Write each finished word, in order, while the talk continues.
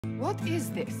What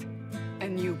is this? A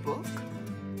new book?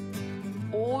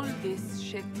 All this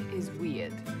shit is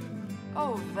weird.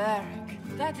 Oh,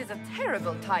 Varric, that is a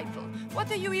terrible title. What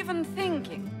are you even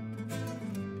thinking?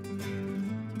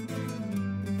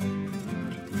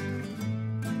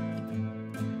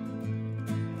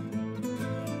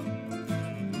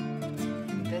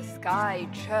 The sky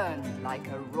churned like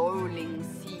a rolling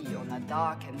sea on a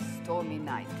dark and stormy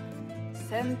night,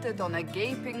 centered on a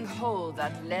gaping hole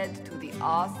that led to the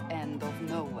arse end of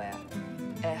nowhere.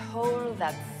 A hole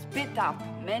that spit up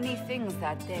many things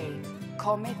that day.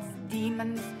 Comets,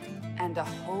 demons, and a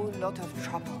whole lot of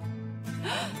trouble.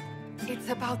 It's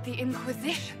about the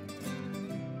Inquisition.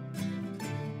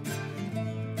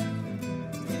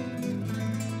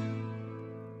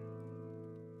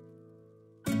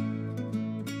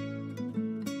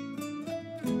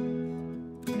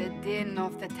 The din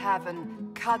of the tavern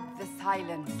cut the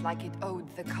silence like it owed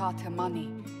the carter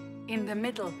money. In the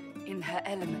middle, in her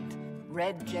element,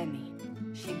 Red Jenny.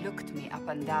 She looked me up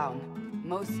and down,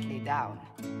 mostly down.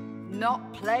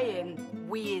 "Not playing,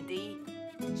 weirdy,"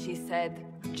 she said,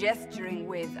 gesturing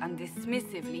with and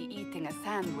dismissively eating a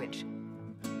sandwich.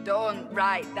 "Don't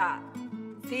write that.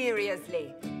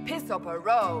 Seriously, piss up a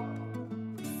row."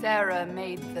 Sarah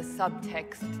made the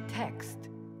subtext text,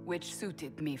 which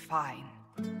suited me fine.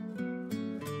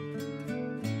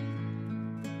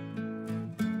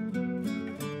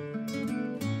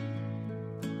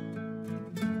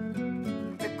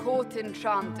 Court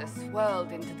enchanter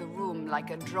swirled into the room like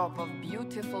a drop of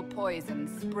beautiful poison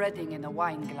spreading in a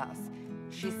wineglass.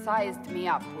 She sized me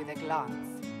up with a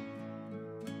glance.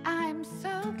 "I'm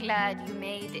so glad you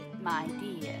made it, my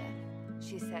dear,"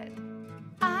 she said.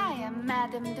 "I am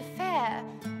Madame de Fair,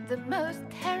 the most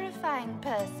terrifying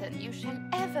person you shall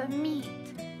ever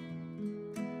meet."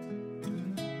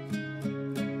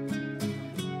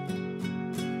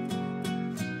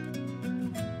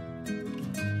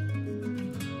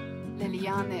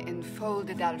 Liliane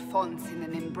enfolded Alphonse in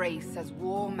an embrace as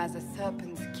warm as a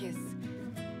serpent's kiss.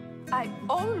 "I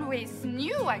always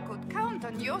knew I could count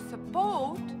on your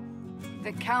support."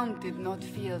 The Count did not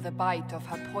feel the bite of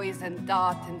her poisoned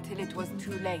dart until it was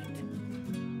too late.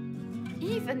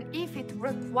 "Even if it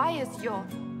requires your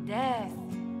death."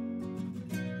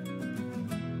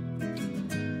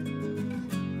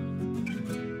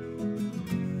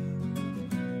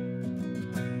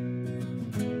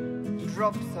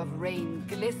 Drops of rain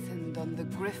glistened on the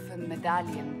griffin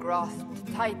medallion grasped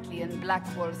tightly in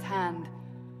Blackwall's hand.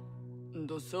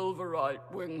 "The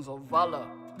silverite wings of valor,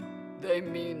 they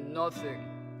mean nothing."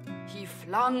 He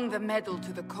flung the medal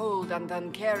to the cold and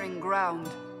uncaring ground.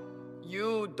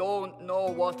 "You don't know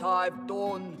what I've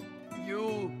done.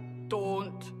 You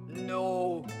don't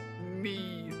know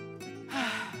me."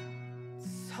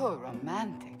 So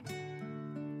romantic.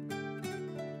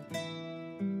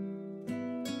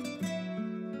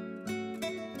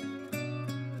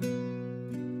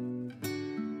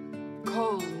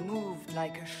 Cole moved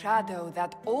like a shadow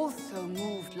that also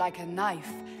moved like a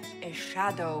knife. A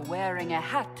shadow wearing a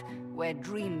hat where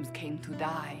dreams came to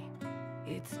die.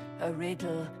 "It's a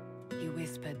riddle," he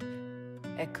whispered.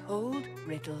 "A cold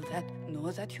riddle that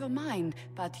gnaws at your mind,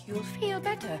 but you'll feel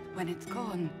better when it's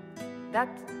gone."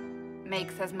 That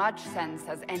makes as much sense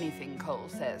as anything Cole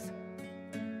says.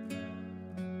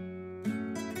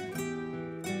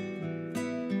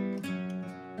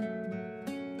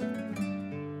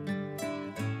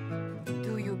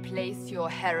 Place your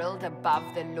herald above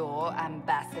the law,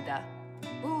 Ambassador.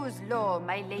 "Whose law,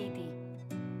 my lady?"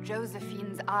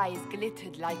 Josephine's eyes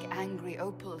glittered like angry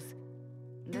opals.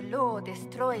 "The law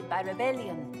destroyed by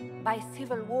rebellion, by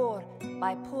civil war,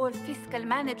 by poor fiscal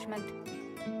management.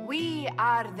 We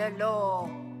are the law."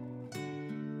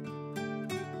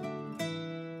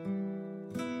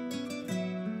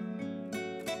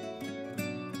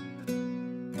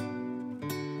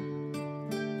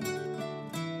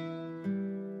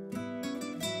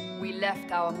 We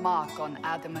left our mark on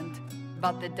adamant,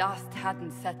 but the dust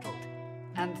hadn't settled,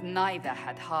 and neither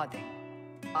had Harding.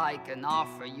 "I can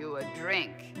offer you a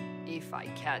drink, if I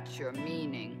catch your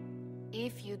meaning."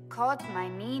 "If you'd caught my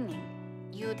meaning,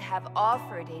 you'd have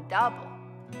offered a double."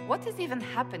 What is even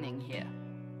happening here?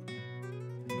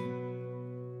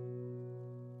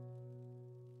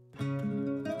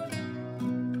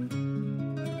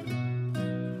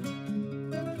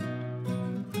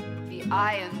 The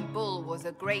Iron Bull was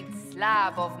a great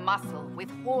slab of muscle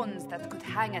with horns that could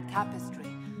hang a tapestry.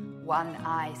 One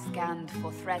eye scanned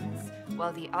for threats,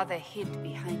 while the other hid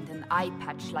behind an eye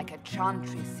patch like a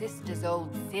chantry sister's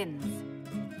old sins.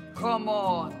 "Come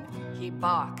on," he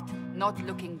barked, not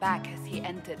looking back as he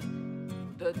entered.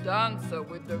 The dancer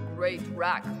with the great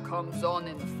rack comes on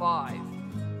in 5.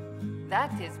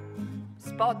 That is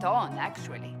spot on,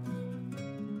 actually.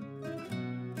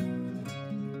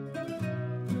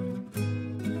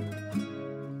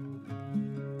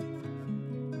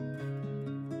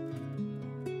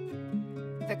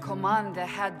 The commander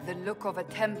had the look of a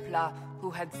Templar who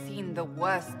had seen the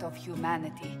worst of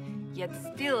humanity, yet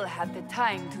still had the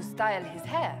time to style his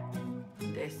hair.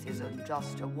 "This isn't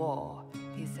just a war,"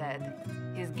 he said,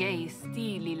 his gaze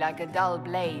steely like a dull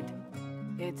blade.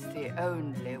 "It's the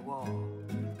only war."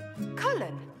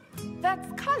 Cullen! That's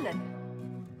Cullen!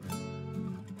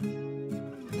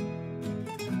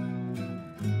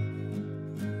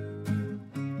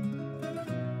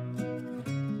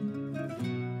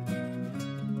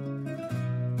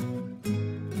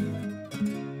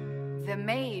 The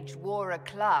mage wore a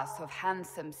class of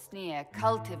handsome sneer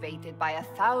cultivated by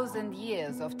 1,000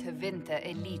 years of Tevinter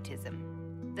elitism.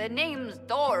 "The name's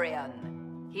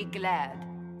Dorian," he glared.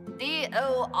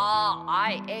 D-O-R-I-A-N.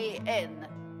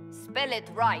 Spell it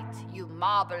right, you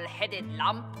marble-headed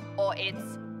lump, or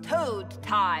it's toad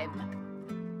time.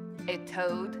 A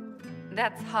toad?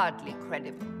 That's hardly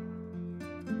credible.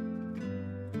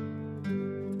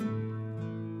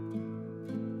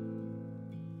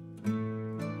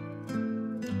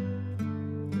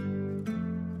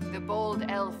 The bold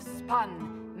elf spun,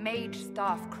 mage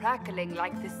staff crackling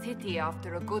like the city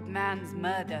after a good man's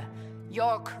murder.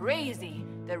 "You're crazy!"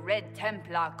 the Red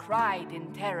Templar cried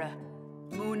in terror.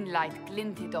 Moonlight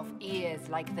glinted off ears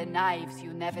like the knives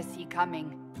you never see coming.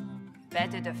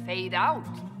 Better to fade out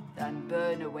than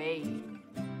burn away.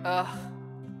 Ugh,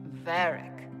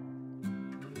 Varric.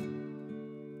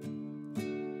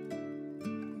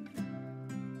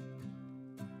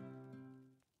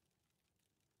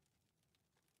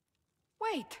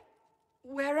 Wait,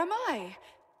 where am I?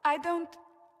 I don't...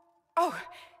 Oh,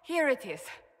 here it is.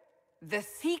 The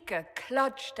Seeker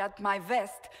clutched at my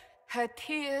vest, her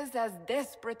tears as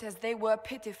desperate as they were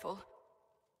pitiful.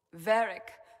 "Varric,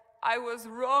 I was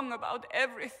wrong about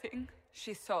everything,"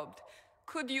 she sobbed.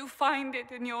 "Could you find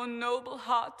it in your noble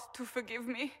heart to forgive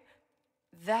me?"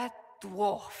 That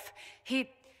dwarf, he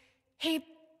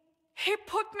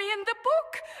put me in the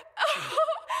book!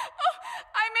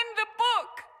 I'm in the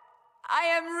book! I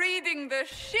am reading the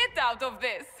shit out of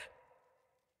this!